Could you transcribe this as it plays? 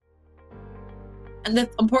And the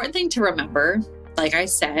important thing to remember, like I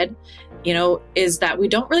said, is that we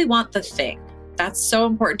don't really want the thing. That's so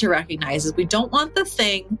important to recognize, is we don't want the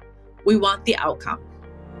thing, we want the outcome.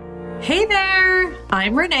 Hey there,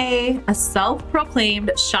 I'm Renee, a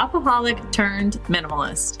self-proclaimed shopaholic turned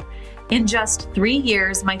minimalist. In just 3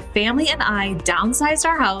 years, my family and I downsized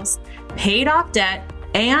our house, paid off debt,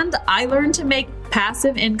 and I learned to make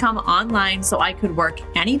passive income online so I could work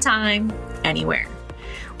anytime, anywhere.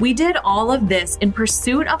 We did all of this in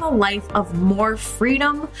pursuit of a life of more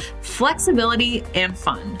freedom, flexibility, and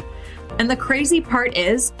fun. And the crazy part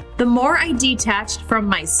is, the more I detached from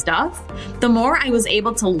my stuff, the more I was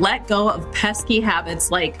able to let go of pesky habits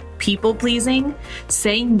like people pleasing,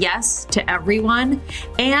 saying yes to everyone,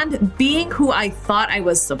 and being who I thought I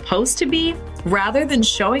was supposed to be, rather than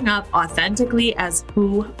showing up authentically as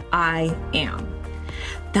who I am.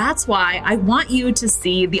 That's why I want you to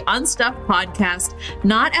see the Unstuffed podcast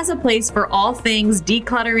not as a place for all things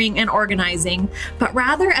decluttering and organizing, but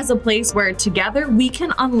rather as a place where together we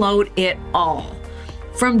can unload it all.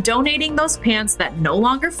 From donating those pants that no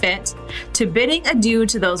longer fit, to bidding adieu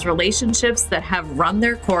to those relationships that have run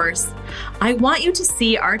their course, I want you to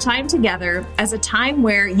see our time together as a time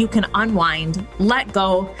where you can unwind, let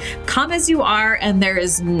go, come as you are, and there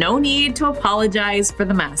is no need to apologize for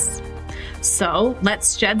the mess. So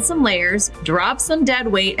let's shed some layers, drop some dead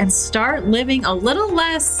weight, and start living a little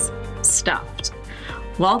less stuffed.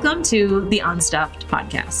 Welcome to the Unstuffed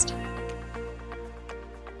podcast.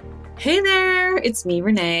 Hey there, it's me,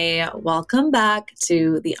 Renee. Welcome back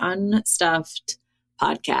to the Unstuffed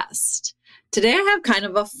podcast. Today I have kind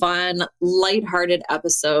of a fun, lighthearted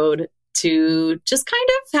episode to just kind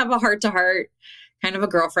of have a heart-to-heart, kind of a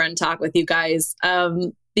girlfriend talk with you guys,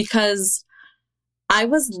 because I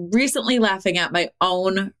was recently laughing at my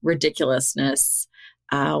own ridiculousness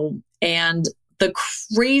and the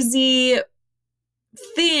crazy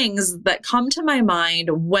things that come to my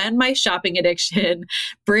mind when my shopping addiction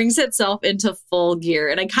brings itself into full gear.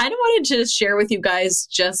 And I kind of wanted to share with you guys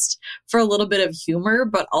just for a little bit of humor,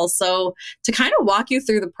 but also to kind of walk you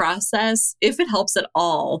through the process, if it helps at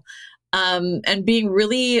all, and being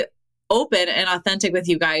really open and authentic with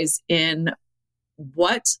you guys in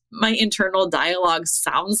what my internal dialogue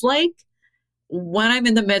sounds like when I'm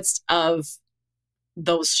in the midst of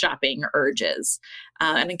those shopping urges,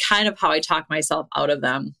 and kind of how I talk myself out of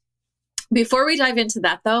them. Before we dive into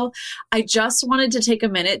that though, I just wanted to take a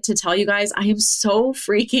minute to tell you guys I am so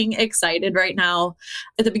freaking excited right now.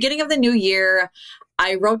 At the beginning of the new year,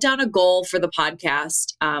 I wrote down a goal for the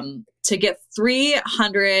podcast to get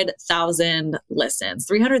 300,000 listens,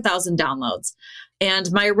 300,000 downloads.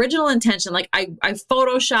 And my original intention, like I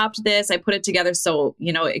photoshopped this, I put it together so,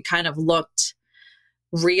 it kind of looked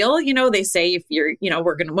real. They say if you're,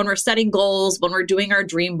 when we're setting goals, when we're doing our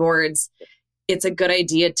dream boards, it's a good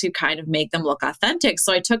idea to kind of make them look authentic.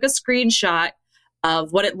 So I took a screenshot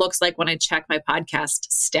of what it looks like when I check my podcast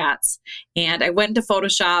stats. And I went into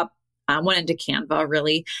Photoshop, went into Canva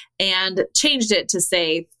really, and changed it to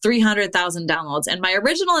say 300,000 downloads. And my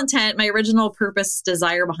original intent, my original purpose,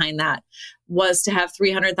 desire behind that was to have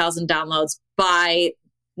 300,000 downloads by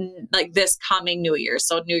like this coming New Year.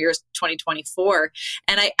 So New Year's 2024.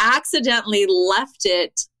 And I accidentally left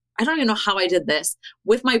it, I don't even know how I did this,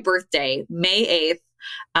 with my birthday, May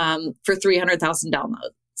 8th, for 300,000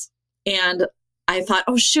 downloads. And I thought,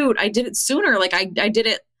 oh shoot, I did it sooner. Like I did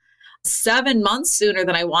it 7 months sooner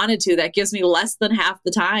than I wanted to. That gives me less than half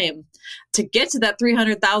the time to get to that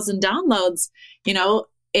 300,000 downloads,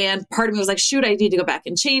 and part of me was like, shoot, I need to go back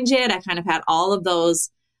and change it. I kind of had all of those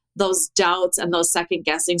doubts and those second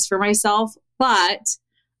guessings for myself, but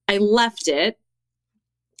I left it.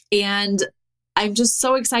 And I'm just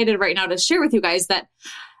so excited right now to share with you guys that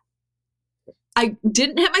I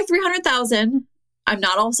didn't hit my 300,000. I'm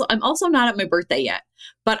also not at my birthday yet,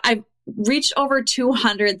 but I've reached over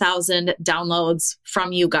 200,000 downloads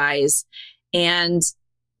from you guys. And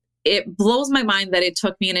it blows my mind that it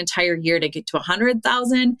took me an entire year to get to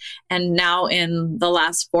 100,000. And now in the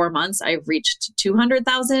last 4 months, I've reached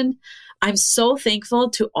 200,000. I'm so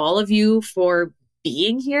thankful to all of you for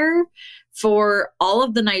being here, for all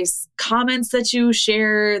of the nice comments that you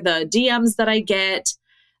share, the DMs that I get.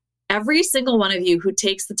 Every single one of you who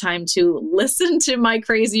takes the time to listen to my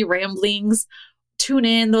crazy ramblings, tune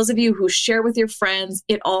in, those of you who share with your friends,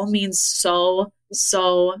 it all means so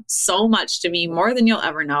much to me, more than you'll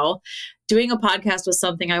ever know. Doing a podcast was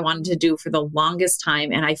something I wanted to do for the longest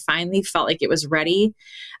time, and I finally felt like it was ready.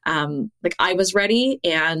 Like I was ready,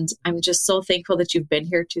 and I'm just so thankful that you've been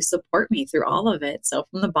here to support me through all of it. So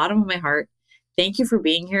from the bottom of my heart, thank you for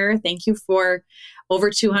being here. Thank you for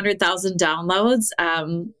over 200,000 downloads.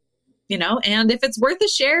 and if it's worth a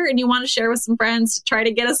share and you want to share with some friends, try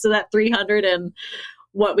to get us to that 300 and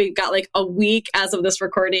what we've got like a week as of this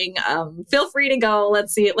recording. Feel free to go.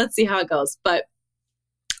 Let's see how it goes. But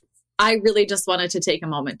I really just wanted to take a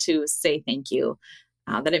moment to say thank you,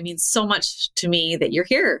 that it means so much to me that you're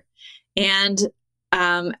here. And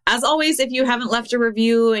as always, if you haven't left a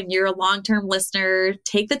review and you're a long-term listener,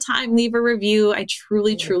 take the time, leave a review. I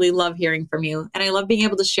truly, truly love hearing from you. And I love being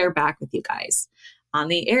able to share back with you guys on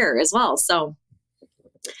the air as well. So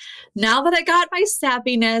now that I got my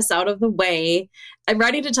sappiness out of the way, I'm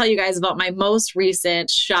ready to tell you guys about my most recent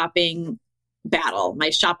shopping battle, my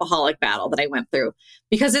shopaholic battle that I went through,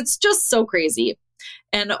 because it's just so crazy.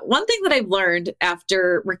 And one thing that I've learned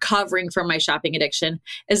after recovering from my shopping addiction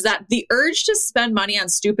is that the urge to spend money on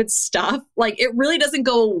stupid stuff, like it really doesn't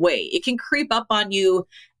go away. It can creep up on you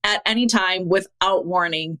at any time without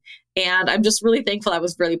warning. And I'm just really thankful I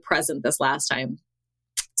was really present this last time.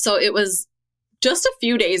 So it was just a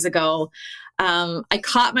few days ago. I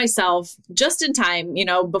caught myself just in time,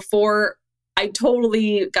 before I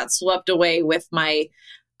totally got swept away with my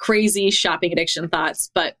crazy shopping addiction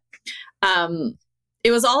thoughts. But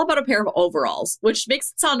it was all about a pair of overalls, which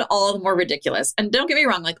makes it sound all the more ridiculous. And don't get me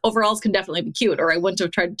wrong, like overalls can definitely be cute, or I wouldn't have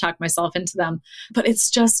tried to talk myself into them. But it's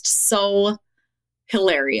just so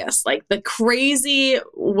hilarious. Like the crazy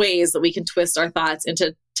ways that we can twist our thoughts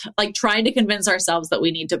into like trying to convince ourselves that we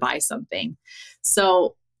need to buy something.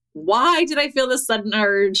 So why did I feel this sudden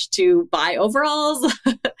urge to buy overalls?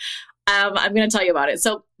 I'm going to tell you about it.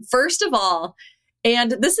 So first of all,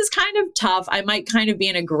 and this is kind of tough. I might kind of be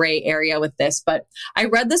in a gray area with this, but I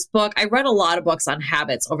read this book. I read a lot of books on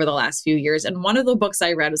habits over the last few years. And one of the books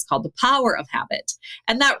I read was called The Power of Habit.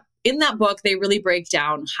 And that in that book, they really break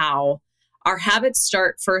down how our habits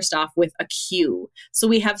start first off with a cue. So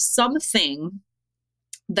we have something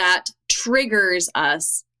that triggers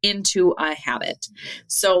us into a habit.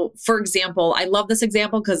 So for example, I love this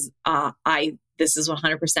example because this is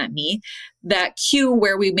 100% me, that cue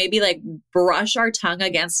where we maybe like brush our tongue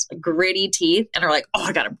against gritty teeth and are like, oh,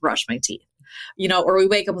 I got to brush my teeth, or we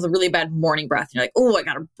wake up with a really bad morning breath and you're like, oh, I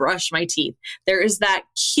got to brush my teeth. There is that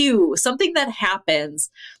cue, something that happens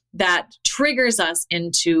that triggers us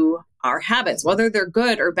into our habits, whether they're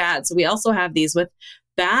good or bad. So we also have these with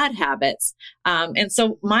bad habits. And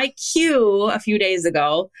so my cue a few days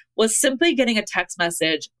ago was simply getting a text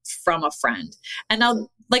message from a friend. And now,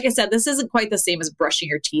 like I said, this isn't quite the same as brushing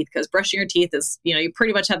your teeth, because brushing your teeth is, you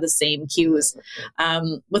pretty much have the same cues.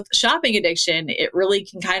 With shopping addiction, it really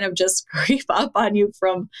can kind of just creep up on you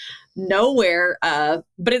from nowhere.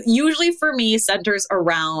 But it usually for me centers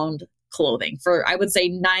around clothing. I would say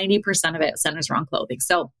 90% of it centers around clothing.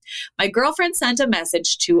 So my girlfriend sent a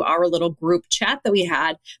message to our little group chat that we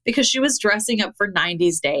had because she was dressing up for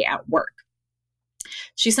 90s Day at work.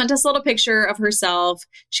 She sent us a little picture of herself.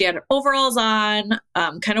 She had overalls on,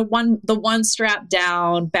 kind of the one strap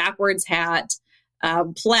down, backwards hat,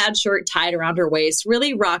 plaid shirt tied around her waist,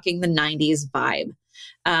 really rocking the 90s vibe.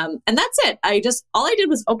 And that's it. All I did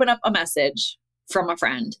was open up a message from a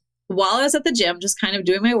friend while I was at the gym, just kind of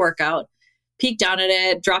doing my workout, peeked down at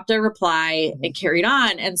it, dropped a reply, and carried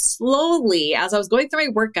on. And slowly, as I was going through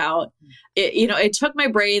my workout, it took my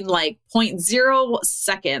brain like 0.0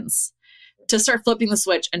 seconds to start flipping the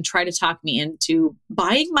switch and try to talk me into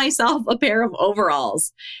buying myself a pair of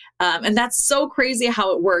overalls. And that's so crazy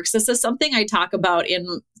how it works. This is something I talk about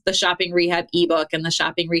in the Shopping Rehab ebook and the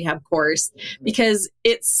Shopping Rehab course, because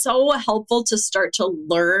it's so helpful to start to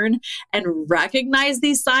learn and recognize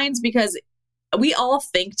these signs, because we all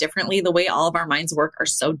think differently. The way all of our minds work are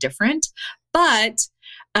so different. But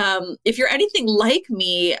if you're anything like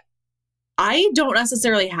me, I don't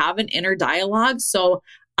necessarily have an inner dialogue. So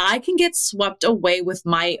I can get swept away with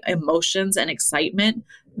my emotions and excitement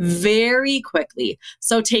very quickly.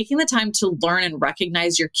 So taking the time to learn and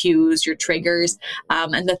recognize your cues, your triggers,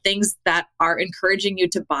 and the things that are encouraging you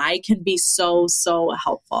to buy can be so, so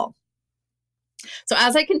helpful. So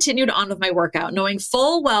as I continued on with my workout, knowing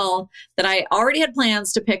full well that I already had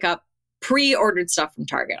plans to pick up pre-ordered stuff from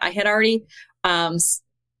Target. I had already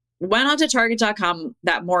went onto Target.com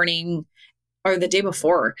that morning or the day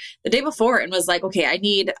before, and was like, okay,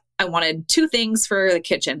 I wanted two things for the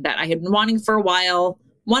kitchen that I had been wanting for a while.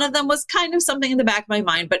 One of them was kind of something in the back of my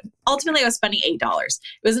mind, but ultimately I was spending $8. It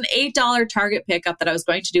was an $8 Target pickup that I was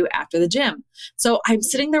going to do after the gym. So I'm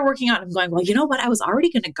sitting there working out and I'm going, well, you know what? I was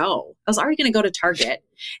already going to go to Target.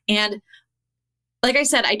 And like I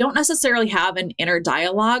said, I don't necessarily have an inner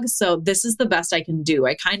dialogue. So this is the best I can do.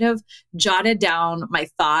 I kind of jotted down my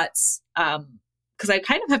thoughts, because I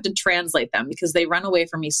kind of have to translate them because they run away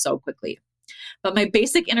from me so quickly. But my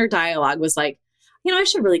basic inner dialogue was like, I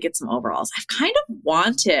should really get some overalls. I've kind of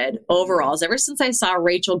wanted overalls ever since I saw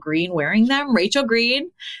Rachel Green wearing them. Rachel Green,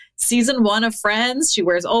 season 1 of Friends, she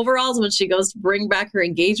wears overalls when she goes to bring back her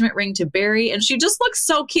engagement ring to Barry, and she just looks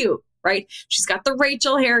so cute, right? She's got the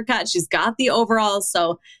Rachel haircut. She's got the overalls.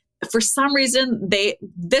 So for some reason,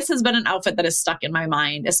 this has been an outfit that has stuck in my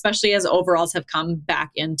mind, especially as overalls have come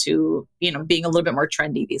back into, being a little bit more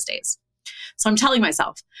trendy these days. So I'm telling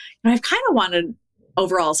myself, I've kind of wanted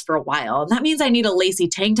overalls for a while. And that means I need a lacy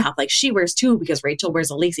tank top like she wears too, because Rachel wears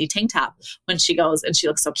a lacy tank top when she goes and she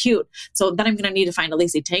looks so cute. So then I'm going to need to find a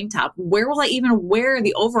lacy tank top. Where will I even wear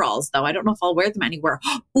the overalls though? I don't know if I'll wear them anywhere.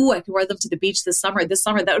 Ooh, I could wear them to the beach this summer.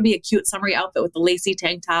 That would be a cute summery outfit with the lacy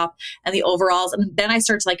tank top and the overalls. And then I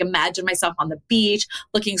start to like imagine myself on the beach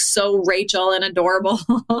looking so Rachel and adorable,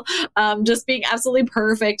 just being absolutely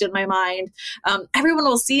perfect in my mind. Everyone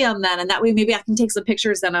will see them then. And that way maybe I can take some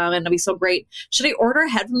pictures in them and it'll be so great. Should I order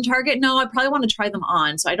ahead from Target? No, I probably want to try them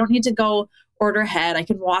on. So I don't need to go order ahead. I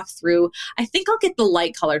can walk through. I think I'll get the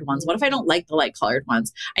light colored ones. What if I don't like the light colored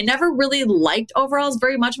ones? I never really liked overalls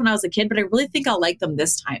very much when I was a kid, but I really think I'll like them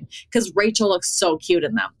this time because Rachel looks so cute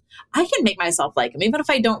in them. I can make myself like them, even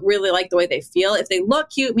if I don't really like the way they feel. If they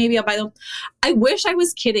look cute, maybe I'll buy them. I wish I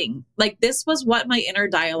was kidding. Like this was what my inner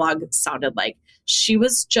dialogue sounded like. She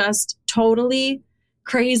was just totally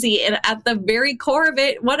crazy. And at the very core of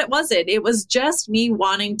it, what it wasn't, it was just me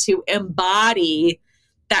wanting to embody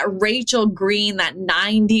that Rachel Green, that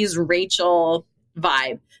 90s Rachel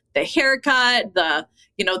vibe, the haircut,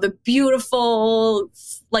 the beautiful,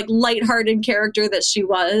 like lighthearted character that she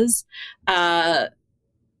was.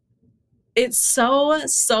 It's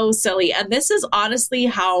so silly. And this is honestly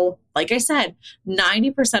how, like I said,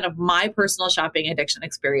 90% of my personal shopping addiction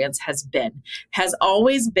experience has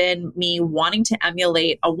always been me wanting to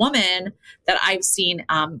emulate a woman that I've seen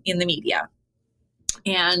in the media.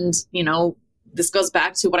 And, this goes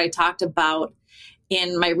back to what I talked about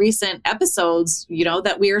in my recent episodes,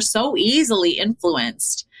 that we are so easily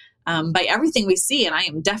influenced by everything we see. And I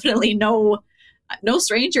am definitely no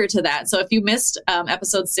stranger to that. So if you missed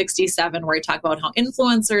episode 67, where I talk about how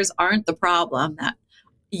influencers aren't the problem, that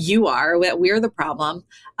you are, that we're the problem,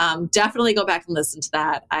 definitely go back and listen to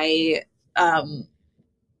that. I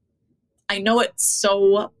know it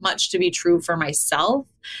so much to be true for myself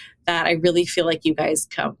that I really feel like you guys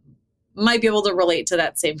might be able to relate to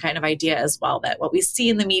that same kind of idea as well, that what we see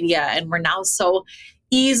in the media, and we're now so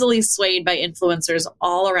easily swayed by influencers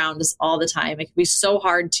all around us all the time. It can be so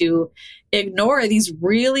hard to ignore these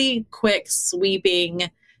really quick,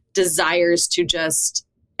 sweeping desires to just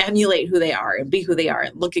emulate who they are and be who they are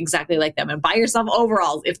and look exactly like them and buy yourself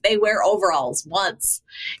overalls if they wear overalls once,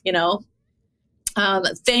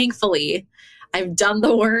 Thankfully, I've done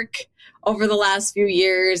the work over the last few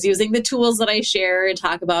years using the tools that I share and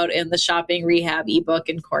talk about in the Shopping Rehab ebook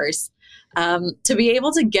and course, to be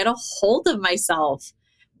able to get a hold of myself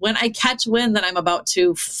when I catch wind that I'm about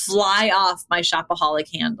to fly off my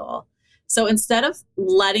shopaholic handle. So instead of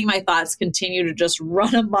letting my thoughts continue to just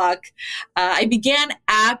run amok, I began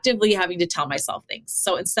actively having to tell myself things.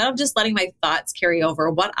 So instead of just letting my thoughts carry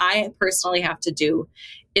over, what I personally have to do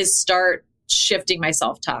is start shifting my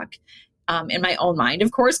self-talk in my own mind,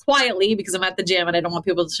 of course, quietly, because I'm at the gym and I don't want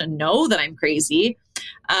people to know that I'm crazy.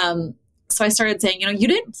 So I started saying, you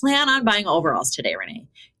didn't plan on buying overalls today, Renee.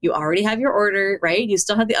 You already have your order, right? You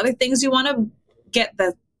still have the other things you want to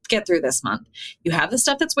get through this month. You have the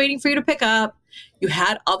stuff that's waiting for you to pick up. You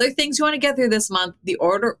had other things you want to get through this month. The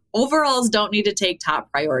overalls don't need to take top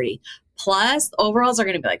priority. Plus, the overalls are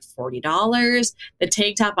going to be like $40. The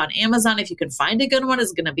tank top on Amazon, if you can find a good one,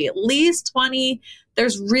 is going to be at least $20.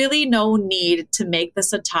 There's really no need to make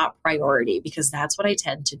this a top priority because that's what I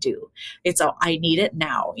tend to do. I need it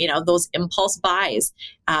now. Those impulse buys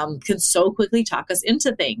can so quickly talk us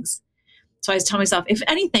into things. So I was telling myself, if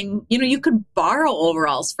anything, you could borrow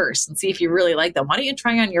overalls first and see if you really like them. Why don't you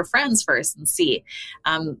try on your friends first and see?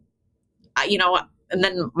 And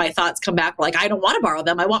then my thoughts come back like, I don't want to borrow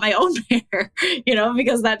them. I want my own pair,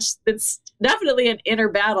 because it's definitely an inner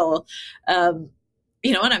battle. And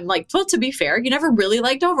I'm like, well, to be fair, you never really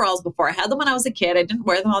liked overalls before. I had them when I was a kid. I didn't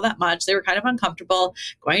wear them all that much. They were kind of uncomfortable.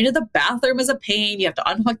 Going to the bathroom is a pain. You have to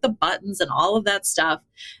unhook the buttons and all of that stuff.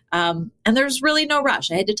 And there's really no rush.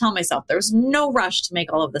 I had to tell myself there's no rush to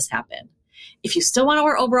make all of this happen. If you still want to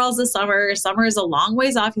wear overalls this summer is a long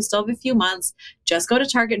ways off. You still have a few months. Just go to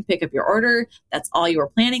Target and pick up your order. That's all you were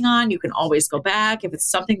planning on. You can always go back. If it's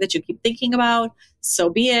something that you keep thinking about, so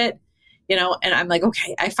be it. And I'm like,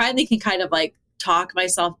 okay, I finally can kind of like talk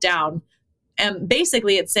myself down And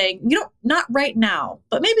basically it's saying, not right now,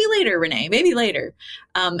 but maybe later, Renee, maybe later.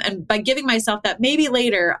 And by giving myself that maybe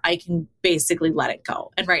later, I can basically let it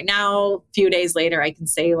go. And right now, a few days later, I can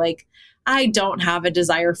say like, I don't have a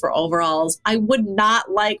desire for overalls. I would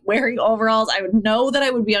not like wearing overalls. I would know that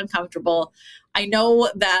I would be uncomfortable. I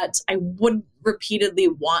know that I would repeatedly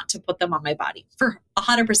want to put them on my body for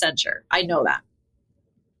 100% sure. I know that.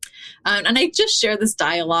 And I just share this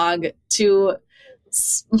dialogue to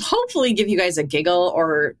hopefully give you guys a giggle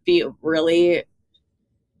or be really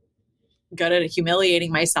good at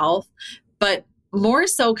humiliating myself, but more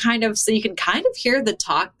so kind of so you can kind of hear the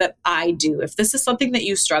talk that I do. If this is something that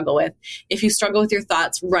you struggle with, if you struggle with your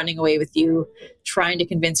thoughts running away with you, trying to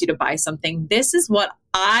convince you to buy something, this is what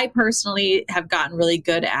I personally have gotten really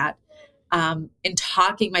good at in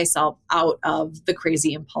talking myself out of the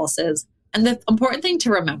crazy impulses. And the important thing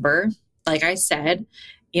to remember, like I said,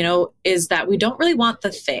 is that we don't really want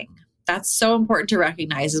the thing. That's so important to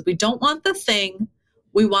recognize is we don't want the thing,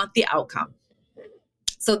 we want the outcome.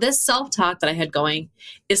 So this self-talk that I had going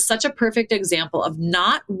is such a perfect example of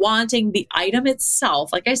not wanting the item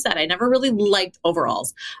itself. Like I said, I never really liked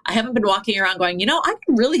overalls. I haven't been walking around going, I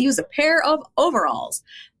could really use a pair of overalls.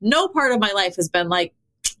 No part of my life has been like,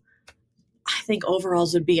 I think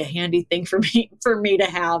overalls would be a handy thing for me to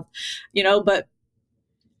have, but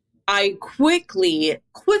I quickly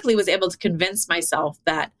was able to convince myself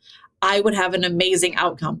that I would have an amazing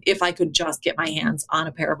outcome if I could just get my hands on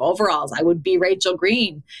a pair of overalls. I would be Rachel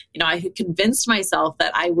Green. I had convinced myself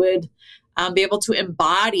that I would be able to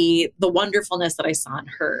embody the wonderfulness that I saw in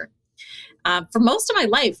her. For most of my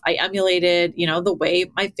life, I emulated, the way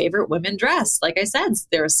my favorite women dress. Like I said,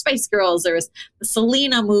 there was Spice Girls, there was the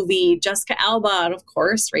Selena movie, Jessica Alba, and of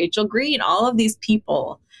course, Rachel Green. All of these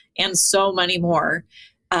people and so many more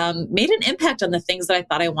made an impact on the things that I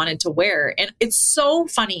thought I wanted to wear. And it's so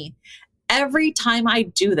funny. Every time I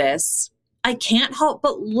do this, I can't help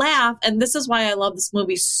but laugh. And this is why I love this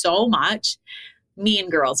movie so much. Mean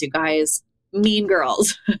Girls, you guys. Mean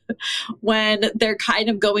Girls. When they're kind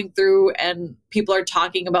of going through and people are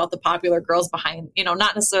talking about the popular girls behind,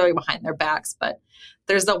 not necessarily behind their backs, but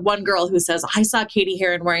there's that one girl who says, I saw Katie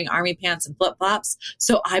Heron wearing army pants and flip-flops,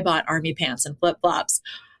 so I bought army pants and flip-flops.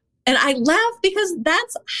 And I laugh because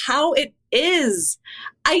that's how it is.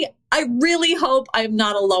 I really hope I'm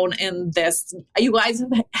not alone in this. You guys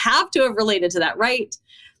have to have related to that, right?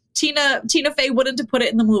 Tina Fey wouldn't have put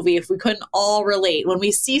it in the movie if we couldn't all relate. When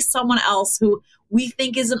we see someone else who we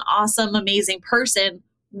think is an awesome, amazing person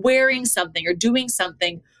wearing something or doing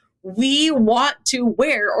something, we want to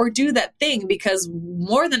wear or do that thing because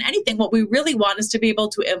more than anything, what we really want is to be able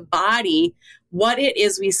to embody what it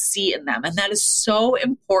is we see in them. And that is so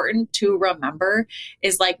important to remember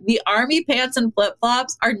is like the army pants and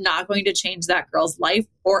flip-flops are not going to change that girl's life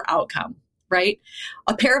or outcome, right?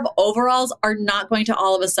 A pair of overalls are not going to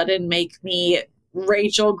all of a sudden make me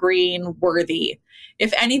Rachel Green worthy.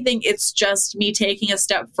 If anything, it's just me taking a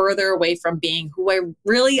step further away from being who I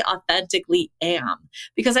really authentically am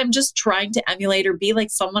because I'm just trying to emulate or be like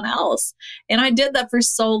someone else. And I did that for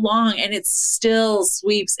so long and it still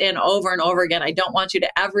sweeps in over and over again. I don't want you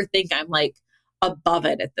to ever think I'm like above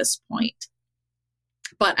it at this point.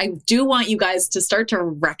 But I do want you guys to start to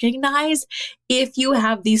recognize if you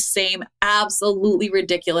have these same absolutely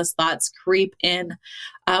ridiculous thoughts creep in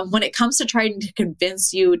when it comes to trying to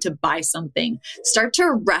convince you to buy something. Start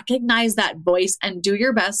to recognize that voice and do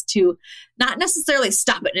your best to not necessarily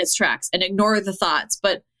stop it in its tracks and ignore the thoughts,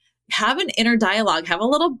 but have an inner dialogue, have a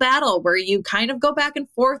little battle where you kind of go back and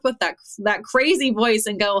forth with that crazy voice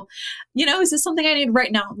and go, is this something I need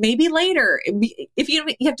right now? Maybe later. If you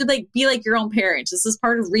have to be like your own parent. This is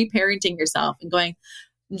part of reparenting yourself and going,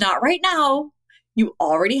 not right now. You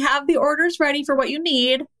already have the orders ready for what you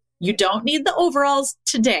need. You don't need the overalls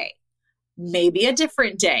today. Maybe a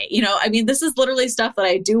different day. This is literally stuff that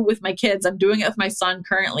I do with my kids. I'm doing it with my son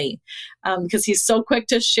currently because he's so quick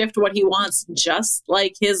to shift what he wants, just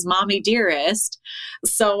like his mommy dearest.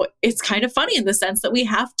 So it's kind of funny in the sense that we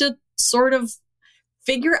have to sort of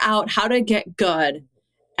figure out how to get good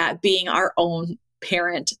at being our own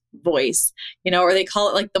parent voice, or they call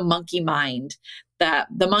it like the monkey mind. That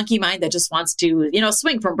the monkey mind that just wants to,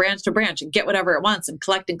 swing from branch to branch and get whatever it wants and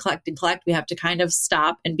collect and collect and collect. We have to kind of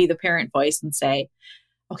stop and be the parent voice and say,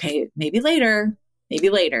 okay, maybe later.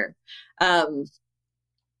 Like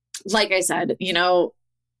I said,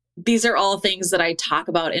 these are all things that I talk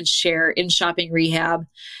about and share in Shopping Rehab,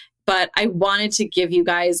 but I wanted to give you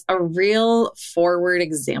guys a real forward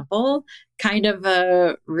example, kind of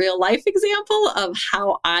a real life example of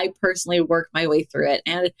how I personally work my way through it.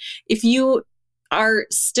 And if you are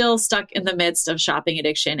still stuck in the midst of shopping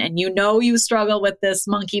addiction and you struggle with this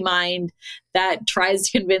monkey mind that tries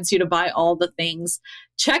to convince you to buy all the things,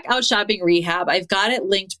 check out Shopping Rehab. I've got it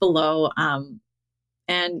linked below.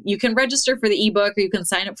 And you can register for the ebook or you can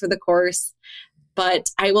sign up for the course. But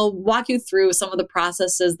I will walk you through some of the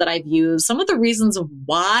processes that I've used, some of the reasons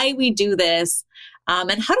why we do this,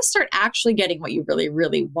 and how to start actually getting what you really,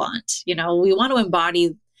 really want. We want to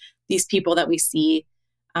embody these people that we see.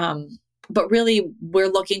 But really, we're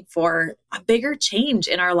looking for a bigger change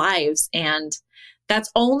in our lives. And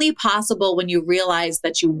that's only possible when you realize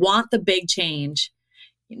that you want the big change,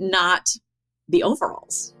 not the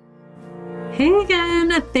overalls. Hey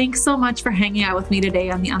again. Thanks so much for hanging out with me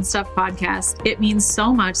today on the Unstuffed podcast. It means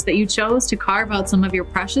so much that you chose to carve out some of your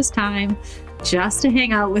precious time just to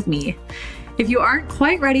hang out with me. If you aren't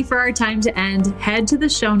quite ready for our time to end, head to the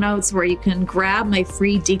show notes where you can grab my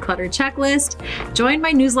free declutter checklist, join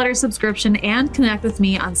my newsletter subscription, and connect with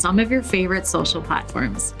me on some of your favorite social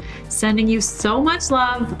platforms. Sending you so much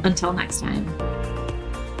love. Until next time.